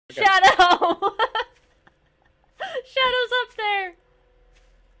Shadow! Shadow's up there!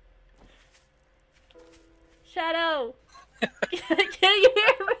 Shadow! Can you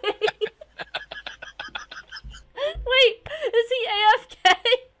hear me? Wait, is he AFK?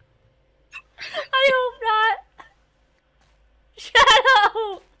 I hope not.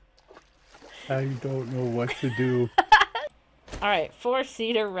 Shadow! I don't know what to do. Alright,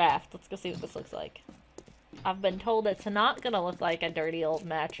 4-seater raft. Let's go see what this looks like. I've been told it's not gonna look like a dirty old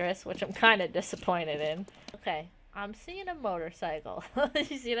mattress, which I'm kind of disappointed in. Okay, I'm seeing a motorcycle. Did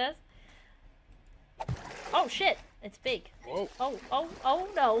you see this? Oh shit, it's big. Whoa. Oh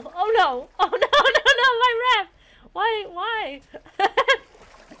no, oh no, oh no, my raft! Why?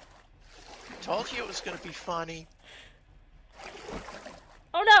 Told you it was gonna be funny.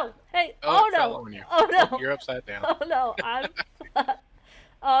 Oh no, hey, oh it fell no, on you. oh no, You're upside down. oh no,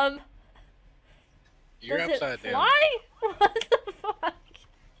 You're does upside it down. fly? What the fuck?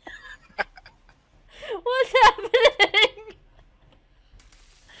 What's happening?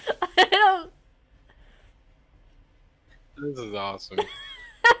 I don't... This is awesome.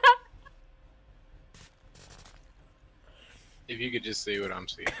 If you could just see what I'm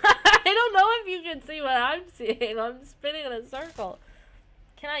seeing. I don't know if you can see what I'm seeing. I'm spinning in a circle.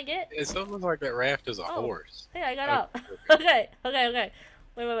 Can I get... It's almost like that raft is a Oh. horse. Hey, I got Oh, up. Okay.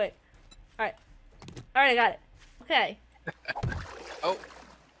 Wait. Alright, I got it. Okay. Oh.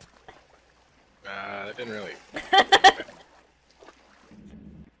 That didn't really.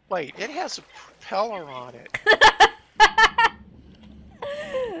 Wait, it has a propeller on it.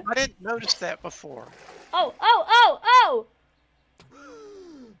 I didn't notice that before. Oh!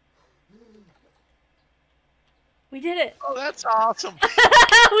 We did it! Oh, that's awesome. We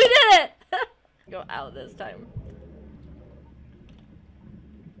did it! Go out this time.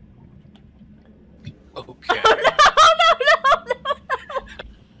 Okay. No!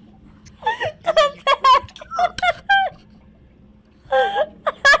 Come back!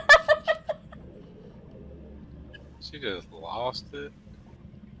 She just lost it.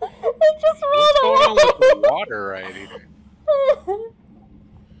 It just What's ran going on with away! the water right here?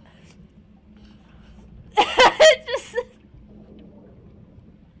 It just...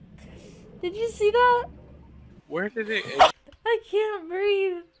 Did you see that? Where did it? I can't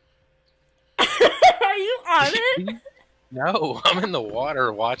breathe. Are you on it? No, I'm in the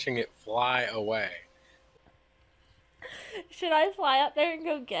water watching it fly away. Should I fly up there and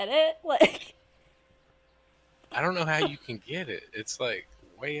go get it? Like... I don't know how you can get it. It's like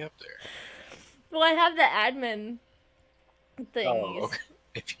way up there. Well, I have the admin things. Oh, okay.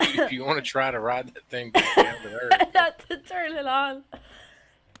 If you want to try to ride that thing back down to earth. I have to turn it on.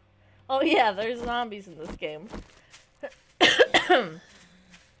 Oh yeah, there's zombies in this game.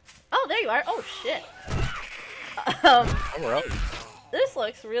 Oh, there you are. Oh shit. I'm right. This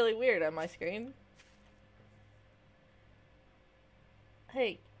looks really weird on my screen.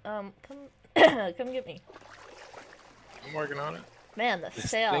 Hey, come, come get me. I'm working on it. Man, the This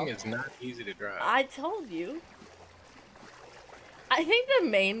sail. thing is not easy to drive. I told you. I think the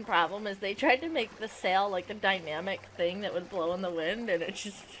main problem is they tried to make the sail like a dynamic thing that would blow in the wind, and it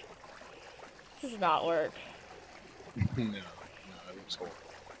just does not work. No, it looks horrible.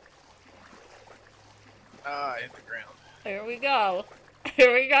 Ah, I hit the ground. Here we go.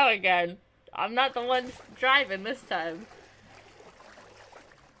 Here we go again. I'm not the one driving this time.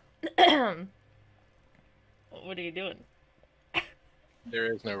 What are you doing?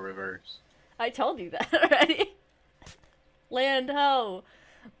 There is no reverse. I told you that already. Land ho.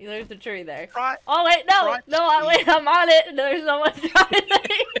 There's a tree there. Try, Oh wait, no, try no, wait, I'm on it. And there's no one driving.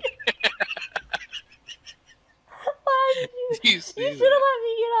 Why did you? You You see should have that? let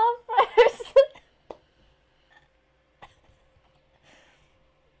me get off first.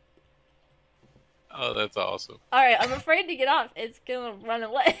 Oh, that's awesome. All right, I'm afraid to get off. It's gonna run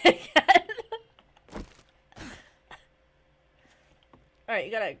away again. All right,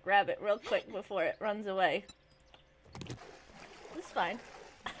 you gotta grab it real quick before it runs away. It's fine.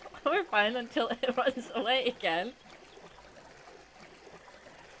 We're fine until it runs away again.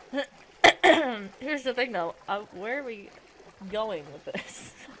 Here's the thing, though. Where are we going with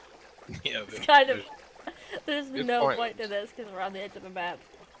this? Yeah, It's kind of... There's Good no point. point to this because we're on the edge of the map.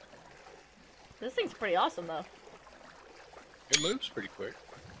 This thing's pretty awesome, though. It moves pretty quick.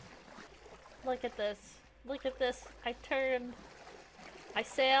 Look at this. Look at this. I turn. I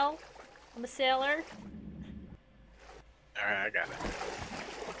sail. I'm a sailor. Alright, I got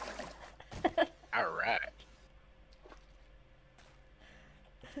it. Alright.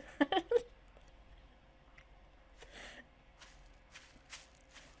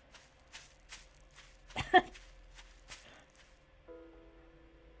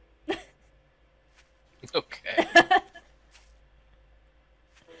 Okay.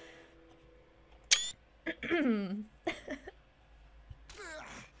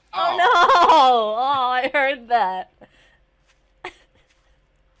 Oh no! Oh, I heard that.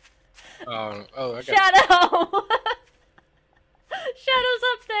 Oh, I got Shadow! Shadow's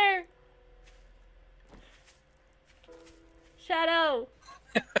up there! Shadow!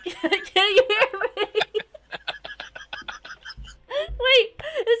 Can you hear me? Wait,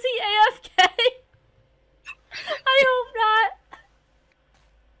 is he AFK? I hope not.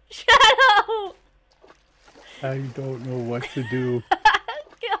 Shadow! I don't know what to do.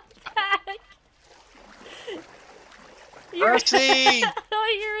 Come back! Mercy! Oh,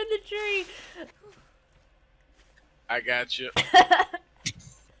 you're in the tree. I got you.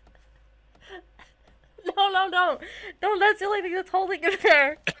 No, don't. That's the only thing that's holding him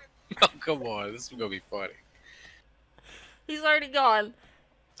there. Oh, come on. This is going to be funny. He's already gone.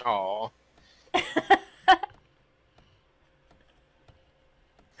 Aw. I'm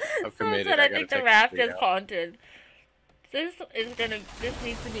Someone committed. said I I gotta think the take raft this is out. haunted. This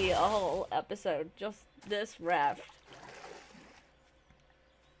needs to be a whole episode. Just this raft.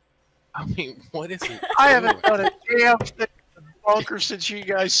 I mean, what is it? I haven't doing? done a damn thing in the bunker since you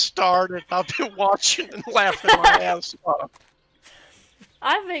guys started. I've been watching and laughing my ass off.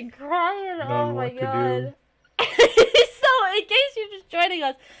 I've been crying. Don't Oh know my what to god. So, in case you're just joining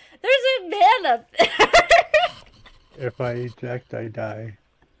us, there's a man up there. If I eject, I die.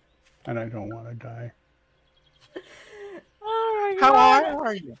 And I don't want to die. Oh my How god. high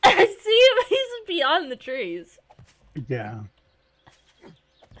are you? I see him. He's beyond the trees. Yeah.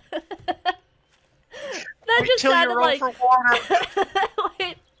 That Wait just till sounded you're like. over water.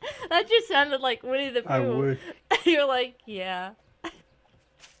 Wait, that just sounded like Winnie the I Pooh. wish. You're like, yeah.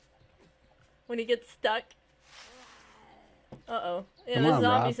 When he gets stuck. Uh-oh. Yeah, Come there's on,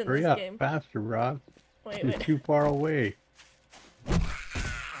 zombies Rob. in Hurry this up. game. Faster, Rob. Wait, You're wait. too far away. I'm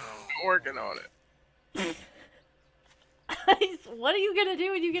working on it. What are you gonna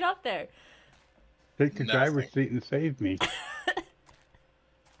do when you get up there? Take the driver's Nothing. seat and save me.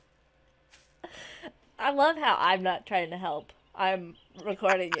 I love how I'm not trying to help. I'm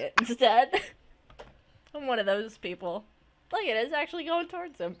recording it instead. I'm one of those people. Look, it is actually going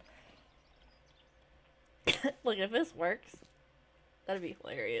towards him. Look, if this works, that'd be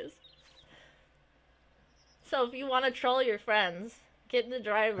hilarious. So if you want to troll your friends, get in the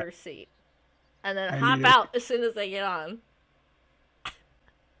driver's seat. And then I hop need it. out as soon as they get on.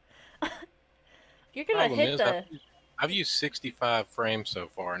 You're gonna Problem hit is, the... I've used 65 frames so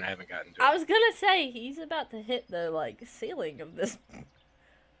far and I haven't gotten to I it. was gonna say, he's about to hit the, like, ceiling of this.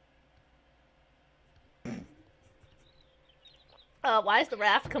 Why is the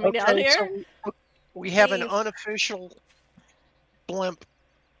raft coming down Okay, here? so we have an The- unofficial blimp.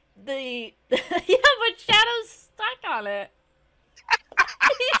 Yeah, but Shadow's stuck on it.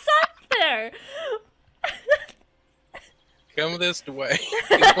 He's up there. Come this way.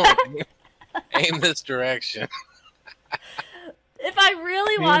 Aim this direction. If I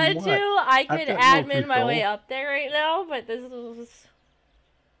really Man, wanted what? to, I I've could got no admin my control. way up there right now, but this was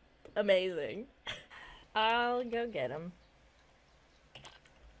amazing. I'll go get him.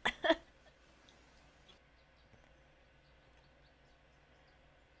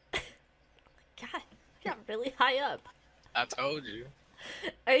 God, I got really high up. I told you.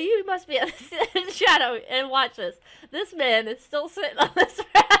 You must be in Shadow, and watch this. This man is still sitting on this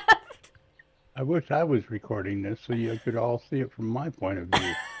raft. I wish I was recording this so you could all see it from my point of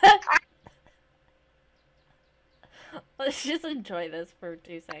view. Let's just enjoy this for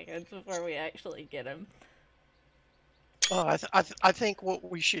 2 seconds before we actually get him. I think what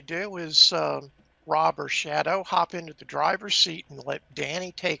we should do is Rob or Shadow hop into the driver's seat and let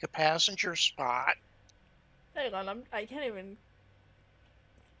Danny take a passenger spot. Hang on, I can't even...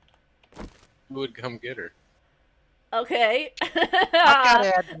 Who would come get her? Okay. I've got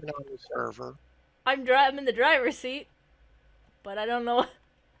admin on the server. I'm in the driver's seat, but I don't know.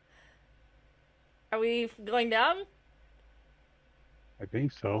 Are we going down? I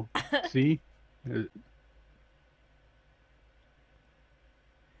think so. See?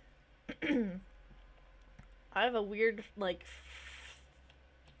 I have a weird, like,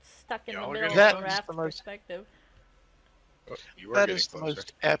 stuck in the Y'all are middle of getting the close. raft That is the most- perspective. Oh, you were That getting is the closer.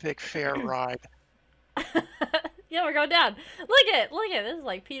 most epic fair ride. Yeah, we're going down. Look at this is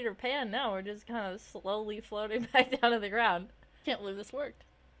like Peter Pan now. We're just kind of slowly floating back down to the ground. Can't believe this worked.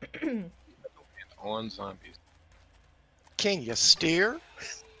 On zombies. Can you steer?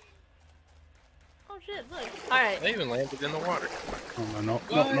 Oh shit, look. Alright. They even landed in the water. Oh, no,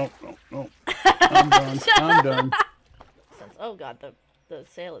 What? no. I'm done. I'm done. Oh god, the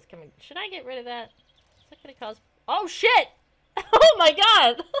sail is coming. Should I get rid of that? that gonna cause... Oh, shit! Oh my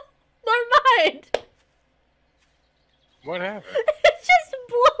god! Never mind! What happened? It just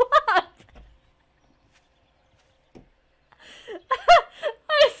blew up!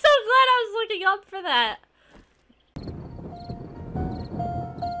 I'm so glad I was looking up for that.